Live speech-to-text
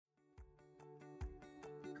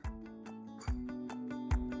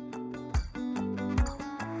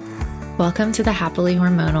Welcome to the Happily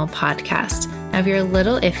Hormonal podcast. Now, if you're a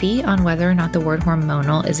little iffy on whether or not the word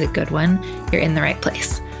hormonal is a good one, you're in the right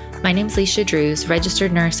place. My name's Leisha Drews,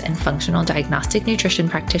 registered nurse and functional diagnostic nutrition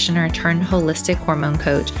practitioner turned holistic hormone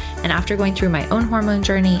coach. And after going through my own hormone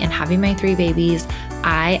journey and having my 3 babies,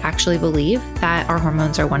 I actually believe that our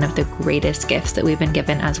hormones are one of the greatest gifts that we've been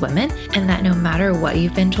given as women, and that no matter what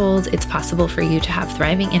you've been told, it's possible for you to have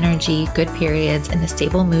thriving energy, good periods, and a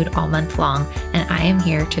stable mood all month long, and I am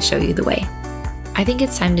here to show you the way. I think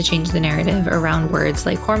it's time to change the narrative around words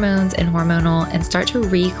like hormones and hormonal and start to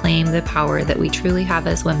reclaim the power that we truly have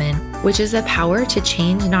as women, which is the power to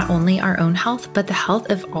change not only our own health, but the health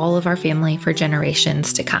of all of our family for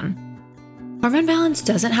generations to come. Hormone balance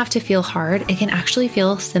doesn't have to feel hard. It can actually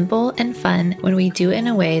feel simple and fun when we do it in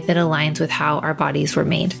a way that aligns with how our bodies were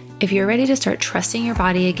made. If you're ready to start trusting your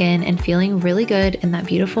body again and feeling really good in that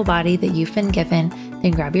beautiful body that you've been given,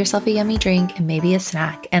 then grab yourself a yummy drink and maybe a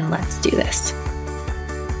snack, and let's do this.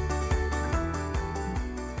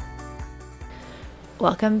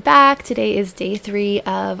 Welcome back. Today is day 3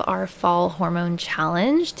 of our fall hormone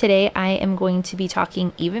challenge. Today I am going to be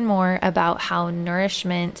talking even more about how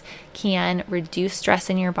nourishment can reduce stress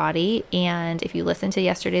in your body. And if you listen to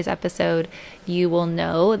yesterday's episode, you will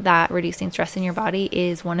know that reducing stress in your body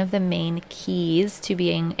is one of the main keys to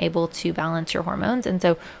being able to balance your hormones. And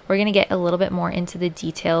so we're going to get a little bit more into the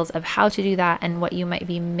details of how to do that and what you might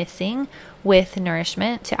be missing with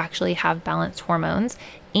nourishment to actually have balanced hormones.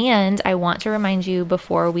 And I want to remind you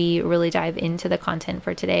before we really dive into the content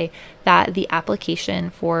for today that the application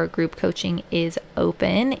for group coaching is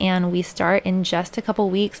open and we start in just a couple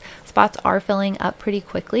weeks. Spots are filling up pretty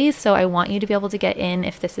quickly, so I want you to be able to get in.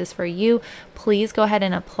 If this is for you, please go ahead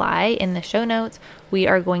and apply in the show notes. We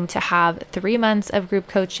are going to have 3 months of group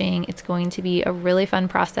coaching. It's going to be a really fun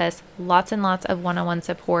process, lots and lots of one-on-one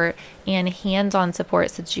support and hands-on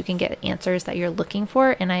support so that you can get answers that you're looking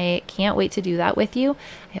for. And I can't wait to do that with you.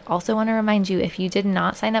 I also want to remind you, if you did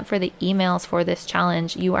not sign up for the emails for this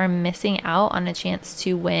challenge, you are missing out on a chance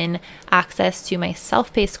to win access to my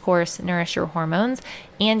self-paced course, Nourish Your Hormones,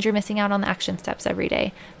 and you're missing out on the action steps every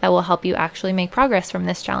day that will help you actually make progress from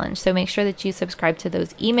this challenge. So make sure that you subscribe to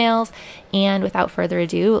those emails. And without further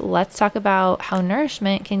ado, let's talk about how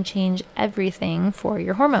nourishment can change everything for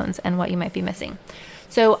your hormones and what you might be missing.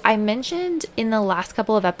 So I mentioned in the last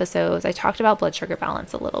couple of episodes, I talked about blood sugar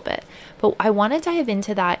balance a little bit, but I want to dive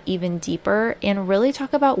into that even deeper and really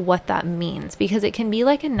talk about what that means, because it can be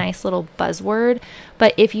like a nice little buzzword,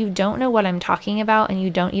 but if you don't know what I'm talking about and you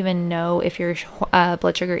don't even know if your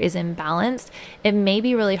blood sugar is imbalanced, it may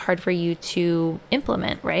be really hard for you to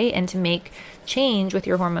implement, right? And to make change with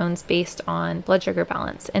your hormones based on blood sugar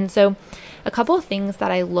balance. And so a couple of things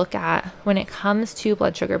that I look at when it comes to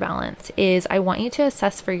blood sugar balance is I want you to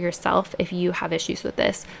assess for yourself if you have issues with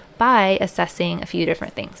this by assessing a few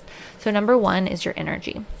different things. So number 1 is your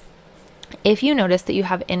energy. If you notice that you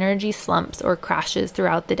have energy slumps or crashes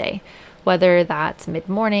throughout the day, whether that's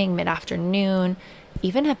mid-morning, mid-afternoon,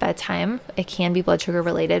 even at bedtime, it can be blood sugar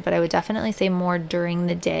related, but I would definitely say more during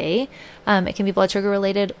the day. It can be blood sugar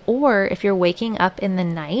related, or if you're waking up in the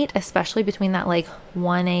night, especially between that like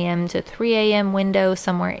 1 a.m. to 3 a.m. window,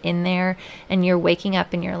 somewhere in there, and you're waking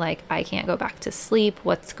up and you're like, I can't go back to sleep.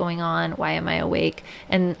 What's going on? Why am I awake?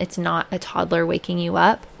 And it's not a toddler waking you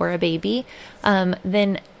up or a baby,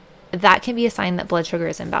 then that can be a sign that blood sugar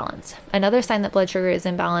is imbalanced. Another sign that blood sugar is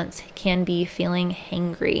imbalanced can be feeling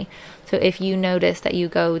hangry. So if you notice that you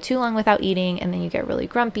go too long without eating and then you get really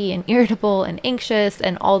grumpy and irritable and anxious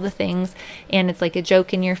and all the things, and it's like a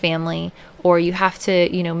joke in your family, or you have to,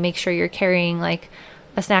 make sure you're carrying like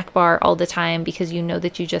a snack bar all the time because you know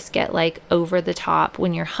that you just get like over the top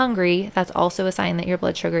when you're hungry, that's also a sign that your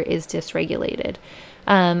blood sugar is dysregulated.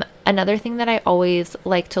 Another thing that I always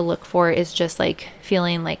like to look for is just like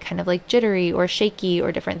feeling like kind of like jittery or shaky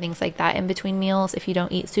or different things like that in between meals if you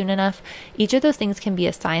don't eat soon enough. Each of those things can be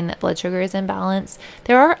a sign that blood sugar is imbalanced.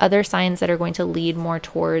 There are other signs that are going to lead more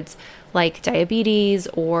towards like diabetes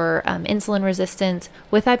or insulin resistance.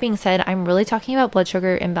 With that being said, I'm really talking about blood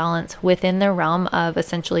sugar imbalance within the realm of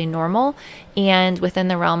essentially normal and within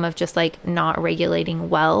the realm of just like not regulating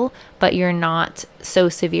well, but you're not so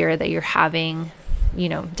severe that you're having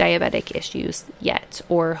diabetic issues yet,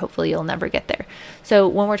 or hopefully you'll never get there. So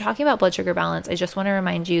when we're talking about blood sugar balance, I just want to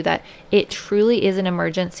remind you that it truly is an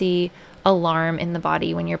emergency alarm in the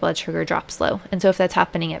body when your blood sugar drops low. And so if that's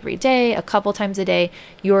happening every day, a couple times a day,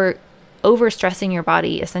 you're overstressing your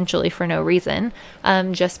body essentially for no reason,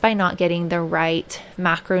 just by not getting the right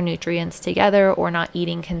macronutrients together or not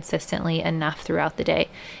eating consistently enough throughout the day.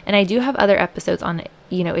 And I do have other episodes on,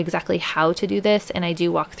 exactly how to do this. And I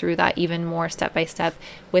do walk through that even more step by step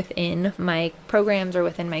within my programs or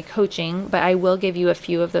within my coaching, but I will give you a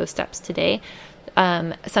few of those steps today.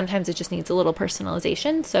 Sometimes it just needs a little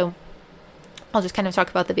personalization. So I'll just kind of talk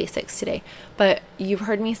about the basics today. But you've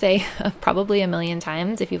heard me say probably a million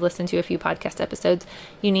times, if you've listened to a few podcast episodes,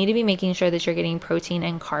 you need to be making sure that you're getting protein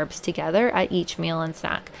and carbs together at each meal and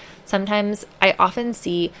snack. Sometimes I often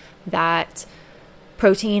see that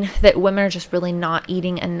women are just really not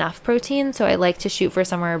eating enough protein. So I like to shoot for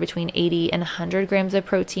somewhere between 80 and 100 grams of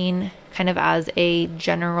protein, kind of as a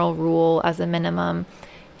general rule, as a minimum.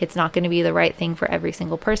 It's not going to be the right thing for every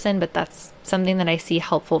single person, but that's something that I see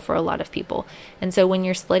helpful for a lot of people. And so when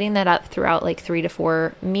you're splitting that up throughout like 3 to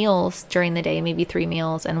 4 meals during the day, maybe 3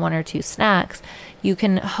 meals and 1 or 2 snacks, you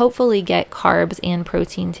can hopefully get carbs and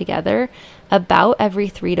protein together about every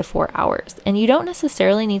 3 to 4 hours. And you don't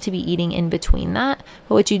necessarily need to be eating in between that,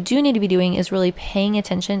 but what you do need to be doing is really paying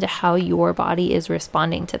attention to how your body is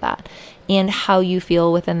responding to that and how you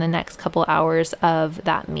feel within the next couple hours of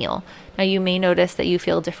that meal. Now, you may notice that you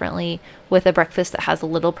feel differently with a breakfast that has a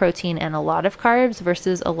little protein and a lot of carbs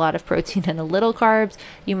versus a lot of protein and a little carbs.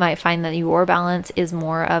 You might find that your balance is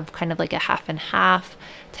more of kind of like a half and half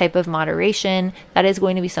type of moderation. That is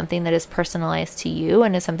going to be something that is personalized to you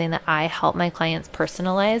and is something that I help my clients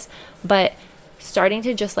personalize. But starting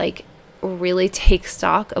to just like really take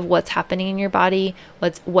stock of what's happening in your body,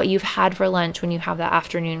 what you've had for lunch when you have that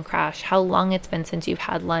afternoon crash, how long it's been since you've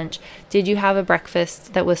had lunch, did you have a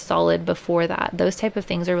breakfast that was solid before that? Those type of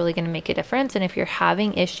things are really going to make a difference. And if you're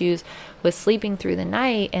having issues with sleeping through the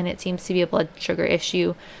night and it seems to be a blood sugar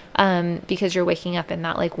issue, because you're waking up in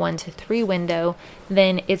that like 1 to 3 window,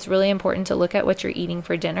 then it's really important to look at what you're eating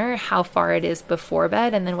for dinner, how far it is before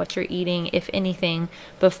bed, and then what you're eating, if anything,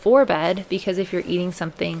 before bed. Because if you're eating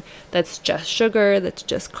something that's just sugar, that's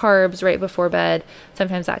just carbs right before bed,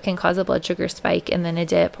 sometimes that can cause a blood sugar spike and then a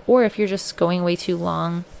dip. Or if you're just going way too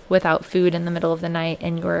long without food in the middle of the night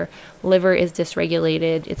and your liver is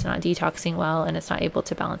dysregulated, it's not detoxing well, and it's not able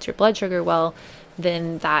to balance your blood sugar well,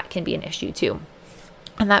 then that can be an issue too.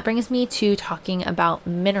 And that brings me to talking about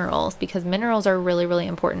minerals, because minerals are really, really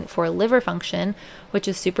important for liver function, which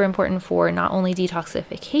is super important for not only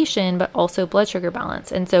detoxification, but also blood sugar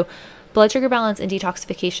balance. And so blood sugar balance and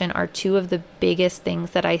detoxification are 2 of the biggest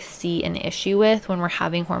things that I see an issue with when we're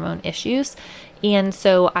having hormone issues. And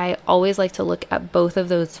so I always like to look at both of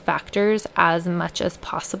those factors as much as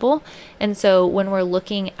possible. And so when we're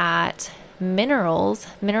looking at minerals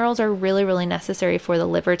are really, really necessary for the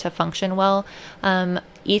liver to function well.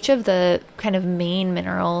 Each of the kind of main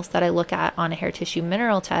minerals that I look at on a hair tissue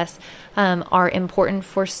mineral test are important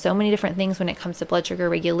for so many different things when it comes to blood sugar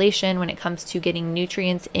regulation, when it comes to getting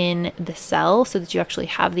nutrients in the cell so that you actually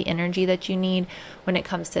have the energy that you need, when it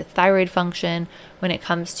comes to thyroid function, when it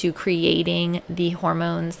comes to creating the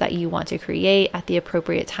hormones that you want to create at the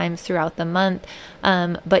appropriate times throughout the month.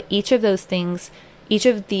 But each of those things, each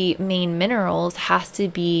of the main minerals has to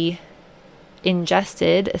be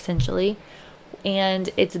ingested essentially, and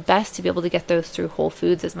it's best to be able to get those through whole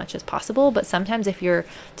foods as much as possible. But sometimes if you're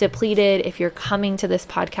depleted, if you're coming to this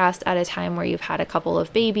podcast at a time where you've had a couple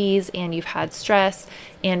of babies and you've had stress,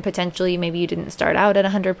 and potentially maybe you didn't start out at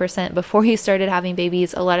 100% before you started having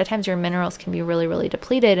babies, a lot of times your minerals can be really, really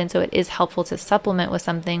depleted. And so it is helpful to supplement with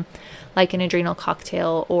something like an adrenal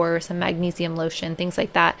cocktail or some magnesium lotion, things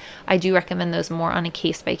like that. I do recommend those more on a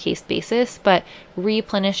case-by-case basis, but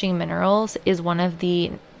replenishing minerals is one of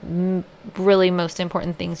the really most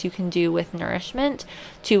important things you can do with nourishment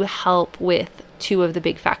to help with 2 of the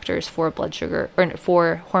big factors for blood sugar or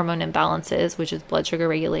for hormone imbalances, which is blood sugar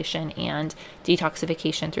regulation and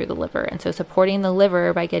detoxification through the liver. And so supporting the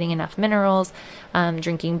liver by getting enough minerals,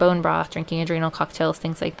 drinking bone broth, drinking adrenal cocktails,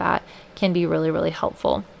 things like that can be really, really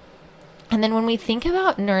helpful. And then when we think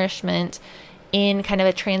about nourishment in kind of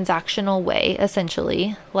a transactional way,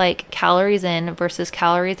 essentially, like calories in versus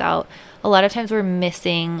calories out, a lot of times we're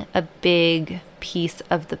missing a big piece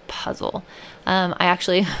of the puzzle. I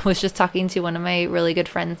actually was just talking to one of my really good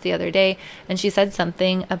friends the other day, and she said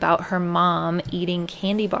something about her mom eating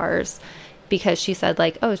candy bars because she said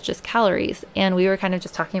like, oh, it's just calories. And we were kind of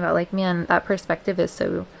just talking about like, man, that perspective is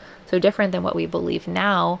so different than what we believe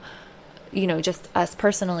now, just us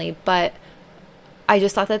personally. But I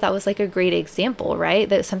just thought that that was like a great example, right?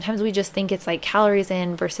 That sometimes we just think it's like calories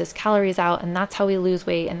in versus calories out, and that's how we lose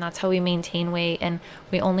weight and that's how we maintain weight, and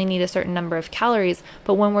we only need a certain number of calories.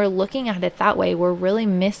 But when we're looking at it that way, we're really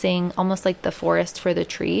missing almost like the forest for the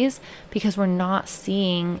trees, because we're not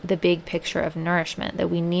seeing the big picture of nourishment, that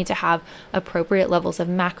we need to have appropriate levels of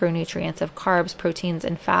macronutrients, of carbs, proteins,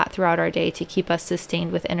 and fat throughout our day to keep us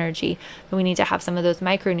sustained with energy. And we need to have some of those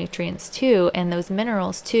micronutrients too, and those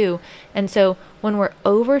minerals too. And so when we're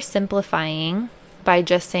oversimplifying by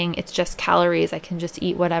just saying it's just calories, I can just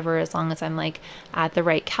eat whatever as long as I'm like at the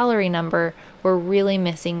right calorie number, we're really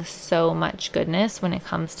missing so much goodness when it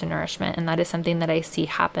comes to nourishment. And that is something that I see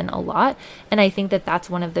happen a lot. And I think that that's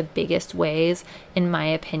one of the biggest ways, in my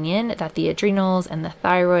opinion, that the adrenals and the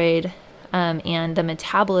thyroid and the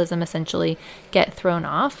metabolism essentially get thrown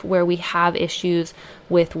off, where we have issues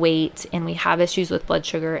with weight and we have issues with blood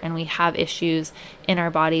sugar and we have issues in our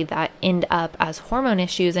body that end up as hormone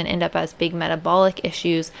issues and end up as big metabolic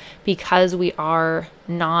issues, because we are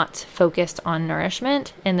not focused on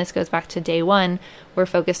nourishment. And this goes back to day one. We're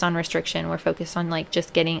focused on restriction. We're focused on like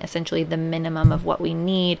just getting essentially the minimum of what we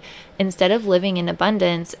need, instead of living in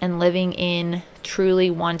abundance and living in truly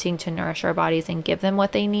wanting to nourish our bodies and give them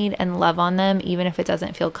what they need and love on them, even if it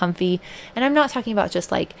doesn't feel comfy. And I'm not talking about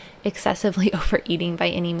just like excessively overeating by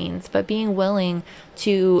any means, but being willing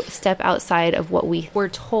to step outside of what we were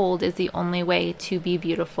told is the only way to be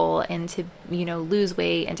beautiful and to, lose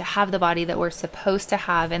weight and to have the body that we're supposed to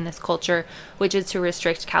have in this culture, which is to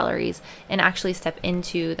restrict calories, and actually step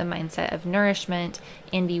into the mindset of nourishment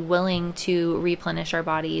and be willing to replenish our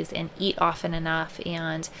bodies and eat often enough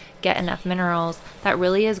and get enough minerals. That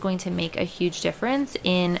really is going to make a huge difference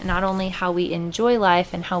in not only how we enjoy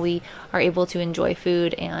life and how we are able to enjoy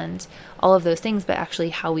food and all of those things, but actually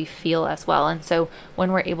how we feel as well. And so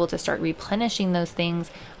when we're able to start replenishing those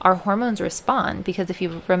things, our hormones respond. Because if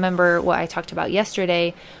you remember what I talked about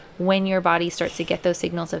yesterday, when your body starts to get those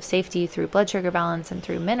signals of safety through blood sugar balance and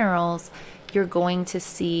through minerals, you're going to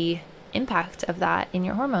see impact of that in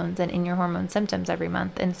your hormones and in your hormone symptoms every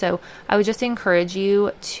month. And so I would just encourage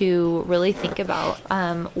you to really think about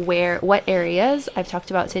what areas I've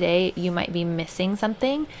talked about today you might be missing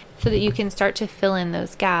something, so that you can start to fill in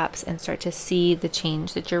those gaps and start to see the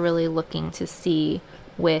change that you're really looking to see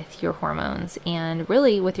with your hormones and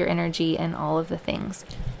really with your energy and all of the things.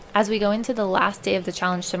 As we go into the last day of the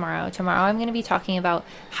challenge tomorrow I'm going to be talking about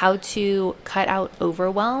how to cut out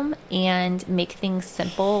overwhelm and make things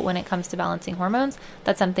simple when it comes to balancing hormones.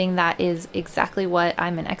 That's something that is exactly what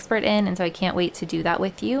I'm an expert in, and so I can't wait to do that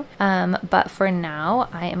with you. But for now,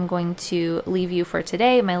 I am going to leave you for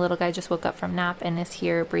today. My little guy just woke up from nap and is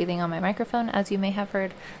here breathing on my microphone, as you may have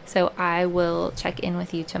heard. So I will check in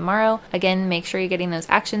with you tomorrow. Again, make sure you're getting those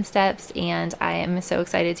action steps, and I am so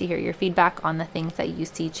excited to hear your feedback on the things that you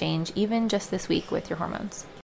see change even just this week with your hormones.